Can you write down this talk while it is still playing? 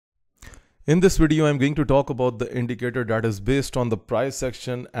In this video, I'm going to talk about the indicator that is based on the price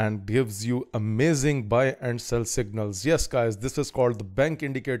action and gives you amazing buy and sell signals. Yes, guys, this is called the bank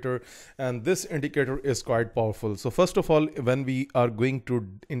indicator, and this indicator is quite powerful. So first of all, when we are going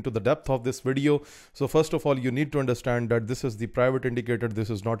into the depth of this video, so first of all, you need to understand that this is the private indicator. This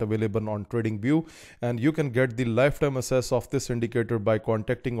is not available on TradingView, and you can get the lifetime access of this indicator by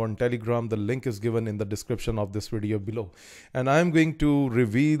contacting on Telegram. The link is given in the description of this video below, and I'm going to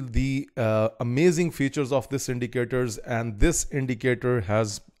reveal the amazing features of this indicators, and this indicator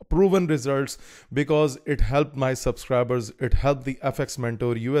has proven results because it helped my subscribers. It helped the FX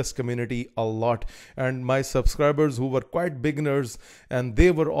Mentor US community a lot, and my subscribers who were quite beginners, and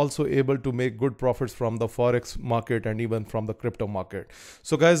they were also able to make good profits from the forex market and even from the crypto market.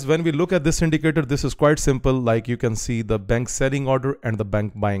 So guys, when we look at this indicator, this is quite simple. Like you can see the bank selling order and the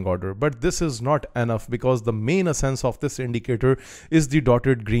bank buying order, but this is not enough because the main essence of this indicator is the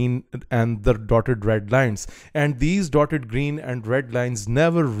dotted green and the dotted red lines, and these dotted green and red lines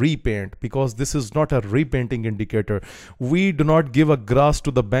never repaint because this is not a repainting indicator. We do not give a grass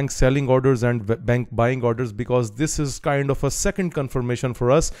to the bank selling orders and bank buying orders because this is kind of a second confirmation for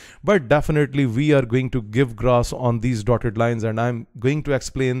us, but definitely we are going to give grass on these dotted lines, and I'm going to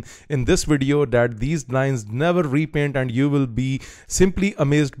explain in this video that these lines never repaint, and you will be simply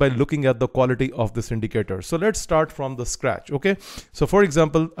amazed by looking at the quality of this indicator. So let's start from the scratch. Okay, so for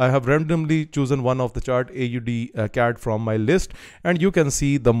example, I have randomly chosen one of the chart AUD CAD from my list, and you can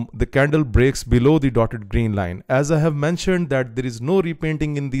see the candle breaks below the dotted green line. As I have mentioned that there is no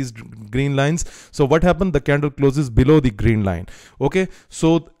repainting in these green lines, so what happened? The candle closes below the green line. Okay,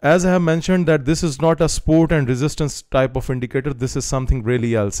 so as I have mentioned that this is not a support and resistance type of indicator, this is something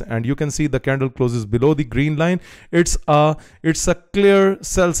really else, and you can see the candle closes below the green line. It's a clear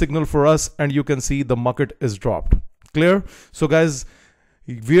sell signal for us, and you can see the market is dropped. Clear? So guys,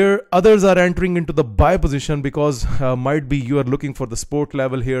 where others are entering into the buy position because might be you are looking for the support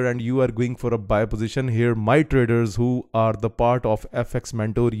level here and you are going for a buy position here. My traders who are the part of FX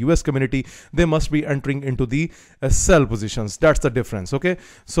Mentor US community, they must be entering into the sell positions. That's the difference. Okay,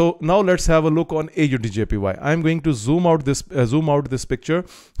 so now let's have a look on AUDJPY. I'm going to zoom out this picture.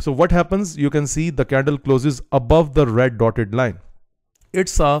 So what happens? You can see the candle closes above the red dotted line.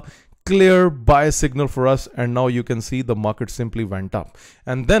 It's a clear buy signal for us, and now you can see the market simply went up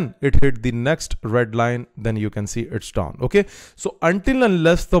and then it hit the next red line, then you can see it's down. Okay, so until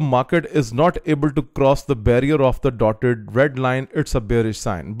unless the market is not able to cross the barrier of the dotted red line, it's a bearish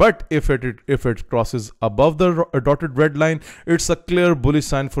sign. But if it crosses above the dotted red line, it's a clear bullish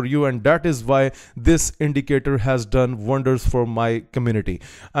sign for you, and that is why this indicator has done wonders for my community.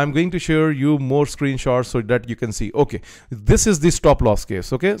 I'm going to share you more screenshots so that you can see. Okay, this is the stop loss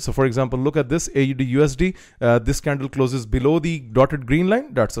case. Okay, so for example, look at this AUD USD. This candle closes below the dotted green line.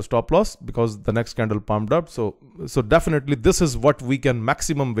 That's a stop loss because the next candle pumped up. So definitely this is what we can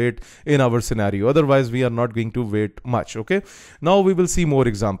maximum wait in our scenario. Otherwise, we are not going to wait much. Okay, now we will see more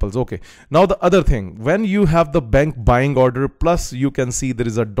examples. Okay, now the other thing, when you have the bank buying order plus you can see there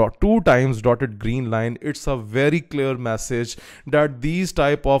is a 2 times dotted green line, it's a very clear message that these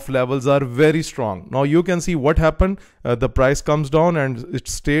type of levels are very strong. Now you can see what happened. The price comes down and it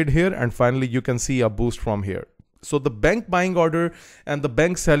stayed here, and finally you can see a boost from here. So the bank buying order and the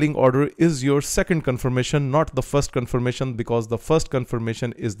bank selling order is your second confirmation, not the first confirmation, because the first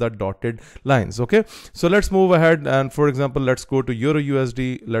confirmation is the dotted lines. Okay, so let's move ahead, and for example, let's go to Euro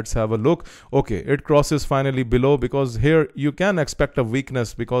USD. Let's have a look. Okay, it crosses finally below because here you can expect a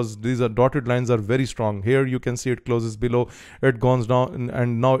weakness because these are dotted lines are very strong. Here you can see it closes below, it goes down,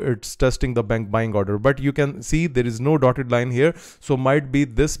 and now it's testing the bank buying order, but you can see there is no dotted line here, so might be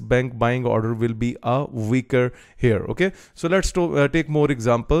this bank buying order will be a weaker here. Okay, so let's take more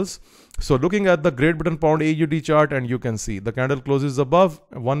examples. So looking at the Great Britain Pound AUD chart, and you can see the candle closes above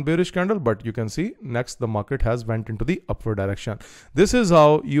one bearish candle, but you can see next the market has went into the upward direction. This is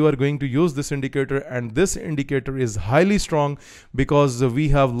how you are going to use this indicator, and this indicator is highly strong because we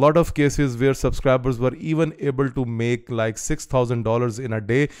have a lot of cases where subscribers were even able to make like $6,000 in a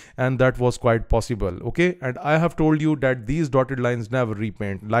day, and that was quite possible. Okay, and I have told you that these dotted lines never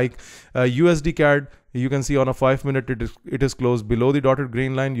repaint. Like USD CAD, you can see on a 5-minute it is closed below the dotted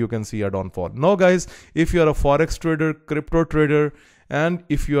green line. You can see a downfall. Now guys, if you are a forex trader, crypto trader, and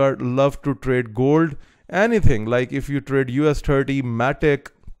if you are love to trade gold, anything, like if you trade US30,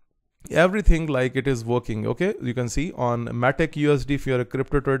 Matic, everything, like it is working. Okay, you can see on Matic USD, if you are a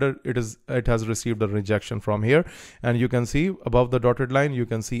crypto trader, it has received a rejection from here, and you can see above the dotted line you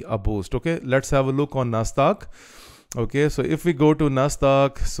can see a boost. Okay, let's have a look on Nasdaq. Okay, so if we go to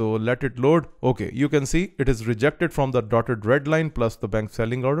Nasdaq, so let it load. Okay, you can see it is rejected from the dotted red line plus the bank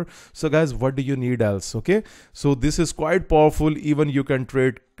selling order. So guys, what do you need else? Okay, so this is quite powerful. Even you can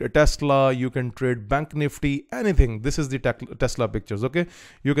trade Tesla, you can trade bank nifty, anything. This is the Tesla pictures. Okay,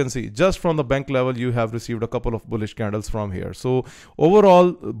 you can see just from the bank level you have received a couple of bullish candles from here. So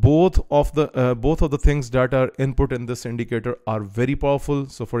overall, both of the things that are input in this indicator are very powerful.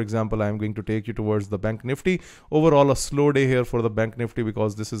 So for example, I am going to take you towards the bank nifty. Overall, a slow day here for the bank nifty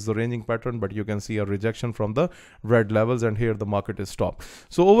because this is the ranging pattern, but you can see a rejection from the red levels, and here the market is stopped.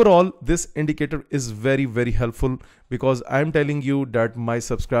 So overall, this indicator is very, very helpful because I'm telling you that my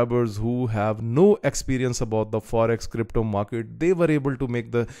subscribers who have no experience about the forex crypto market, they were able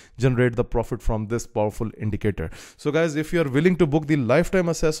to generate the profit from this powerful indicator. So guys, if you are willing to book the lifetime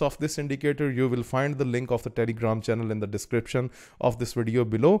access of this indicator, you will find the link of the Telegram channel in the description of this video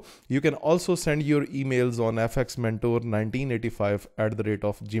below. You can also send your emails on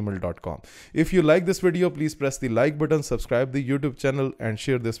fxmentor1985@gmail.com. If you like this video, please press the like button, subscribe the YouTube channel, and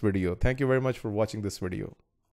share this video. Thank you very much for watching this video.